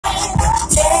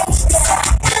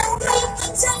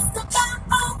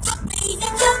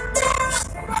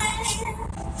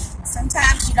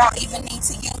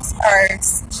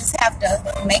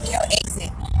make your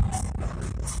exit.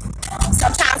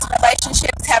 Sometimes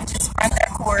relationships have just run their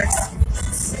course.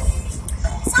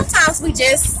 Sometimes we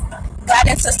just got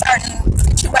into certain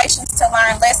situations to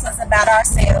learn lessons about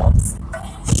ourselves.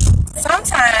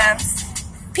 Sometimes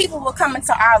people will come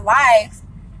into our life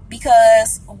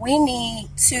because we need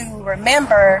to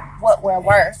remember what we're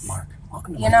worth.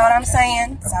 You know what I'm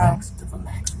saying? So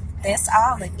that's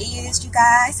all it is, you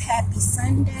guys. Happy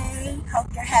Sunday.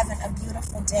 Hope you're having a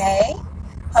beautiful day.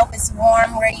 Hope it's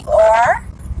warm where you are.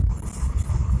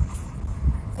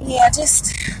 But yeah,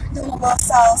 just doing a little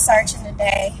soul searching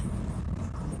today.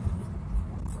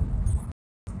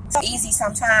 It's so easy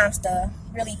sometimes to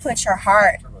really put your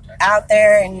heart out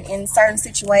there in certain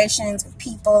situations with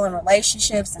people and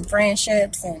relationships and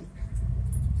friendships, and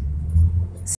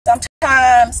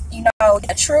sometimes, you know,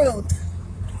 the truth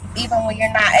even when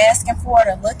you're not asking for it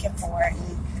or looking for it.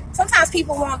 And sometimes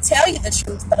people won't tell you the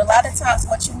truth, but a lot of times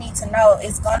what you need to know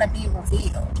is going to be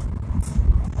revealed,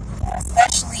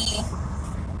 especially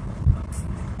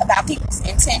about people's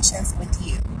intentions with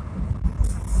you.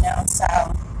 You know, so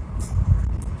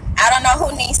I don't know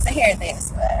who needs to hear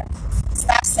this, but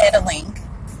stop settling.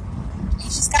 You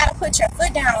just got to put your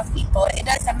foot down with people. It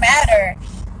doesn't matter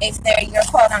if they're your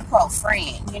quote-unquote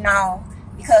friend, you know,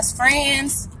 because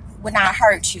friends would not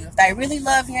hurt you. If they really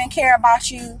love you and care about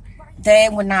you, they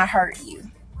would not hurt you.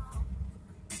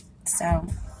 So,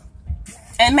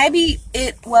 and maybe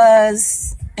it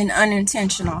was an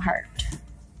unintentional hurt.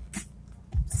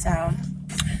 So,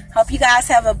 hope you guys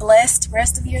have a blessed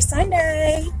rest of your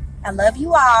Sunday. I love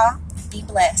you all. Be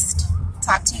blessed.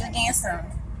 Talk to you again soon.